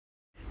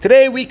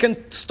Today we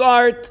can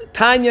start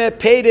Tanya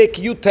Perek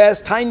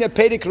Yutes. Tanya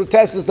Perek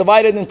Yutes is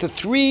divided into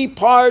three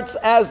parts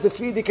as the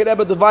Frierdiker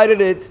Rebbe divided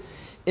it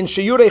in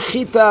Shiurei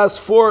Chitas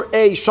for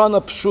a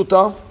Shana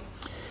Pshuta.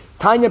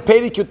 Tanya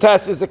Perek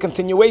Yutes is a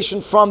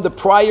continuation from the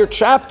prior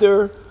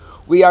chapter.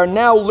 We are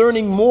now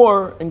learning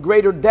more in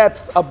greater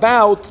depth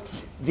about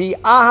the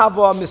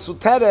Ahava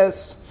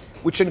Mesuteres,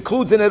 which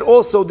includes in it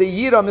also the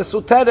Yira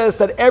Mesuteres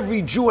that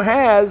every Jew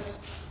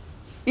has.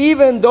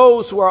 Even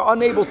those who are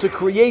unable to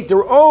create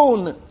their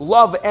own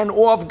love and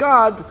awe of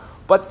God,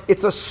 but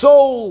it's a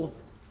soul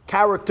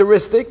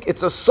characteristic,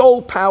 it's a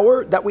soul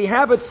power that we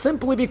have it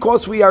simply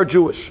because we are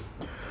Jewish.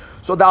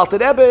 So the Alter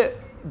Rebbe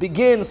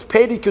begins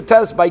Perek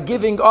Yutes by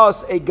giving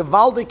us a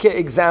Gewaldike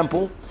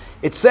example.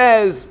 It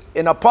says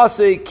in a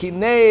pasuk,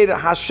 Kineir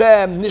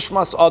Hashem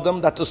Nishmas Adam,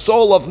 that the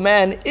soul of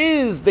man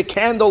is the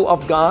candle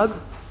of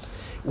God.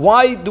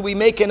 Why do we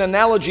make an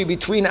analogy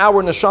between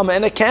our neshama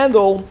and a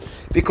candle?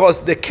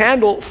 Because the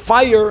candle,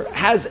 fire,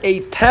 has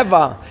a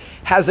teva,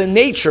 has a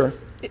nature,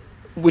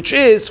 which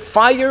is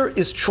fire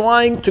is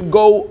trying to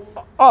go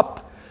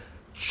up.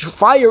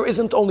 Fire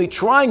isn't only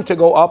trying to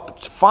go up,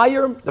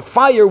 the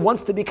fire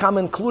wants to become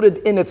included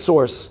in its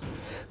source.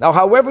 Now,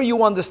 however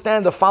you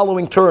understand the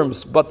following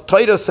terms, but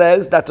Torah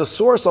says that the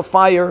source of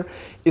fire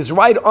is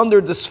right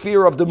under the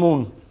sphere of the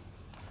moon.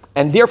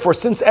 And therefore,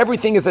 since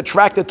everything is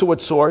attracted to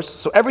its source,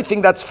 so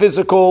everything that's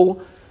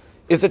physical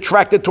is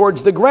attracted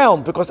towards the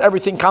ground because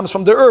everything comes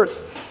from the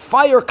earth.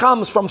 Fire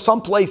comes from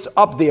someplace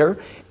up there,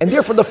 and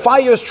therefore the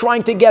fire is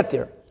trying to get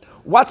there.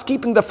 What's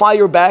keeping the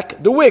fire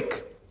back? The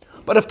wick.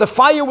 But if the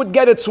fire would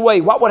get its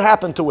way, what would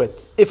happen to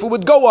it? If it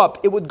would go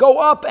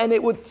up and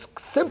it would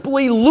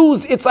simply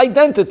lose its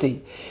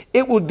identity.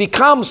 It would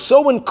become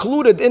so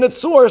included in its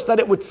source that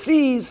it would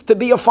cease to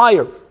be a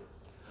fire.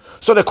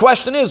 So the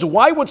question is,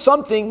 why would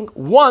something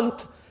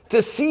want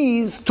to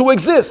cease to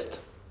exist?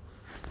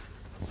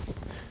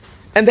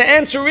 And the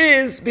answer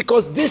is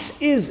because this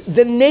is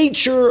the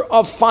nature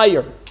of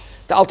fire.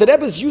 The Alter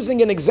Rebbe is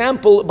using an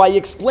example by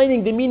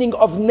explaining the meaning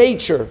of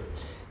nature.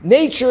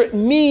 Nature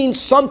means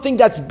something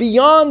that's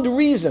beyond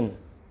reason.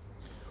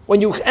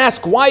 When you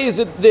ask, why is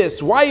it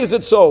this? Why is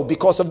it so?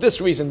 Because of this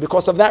reason,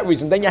 because of that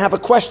reason. Then you have a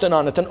question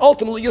on it. And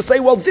ultimately you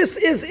say, well, this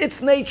is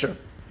its nature.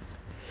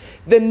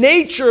 The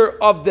nature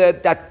of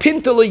that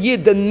Pintel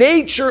Yid, the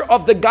nature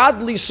of the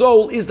godly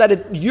soul is that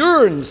it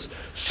yearns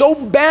so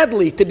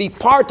badly to be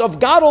part of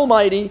God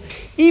Almighty,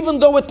 even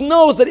though it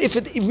knows that if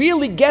it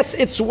really gets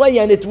its way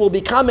and it will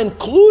become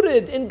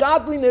included in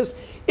godliness,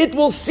 it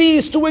will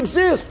cease to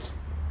exist.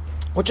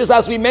 Which is,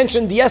 as we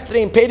mentioned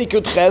yesterday in Perek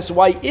Yutes,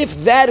 why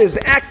if that is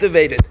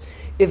activated,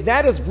 if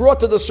that is brought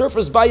to the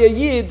surface by a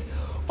Yid,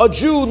 a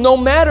Jew, no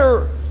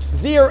matter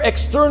their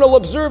external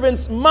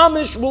observance,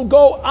 mamish will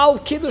go al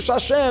kiddush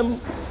Hashem,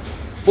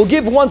 will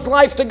give one's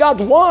life to God.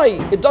 Why?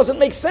 It doesn't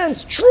make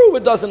sense. True,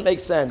 it doesn't make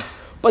sense.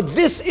 But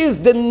this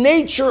is the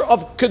nature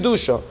of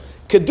kedusha.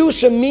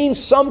 Kedusha means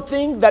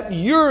something that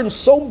yearns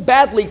so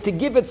badly to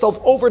give itself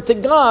over to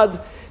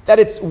God that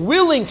it's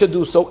willing to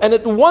do so, and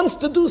it wants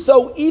to do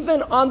so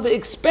even on the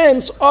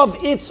expense of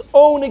its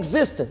own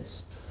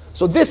existence.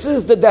 So this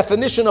is the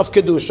definition of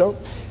kedusha.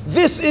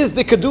 This is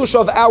the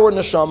kedusha of our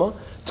neshama.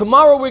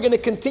 Tomorrow we're going to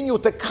continue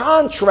to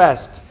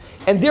contrast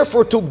and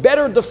therefore to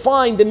better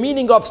define the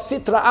meaning of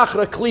Sitra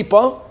Achra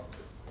Klipa.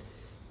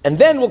 And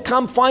then we'll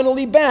come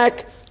finally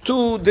back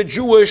to the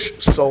Jewish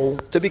soul,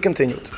 to be continued.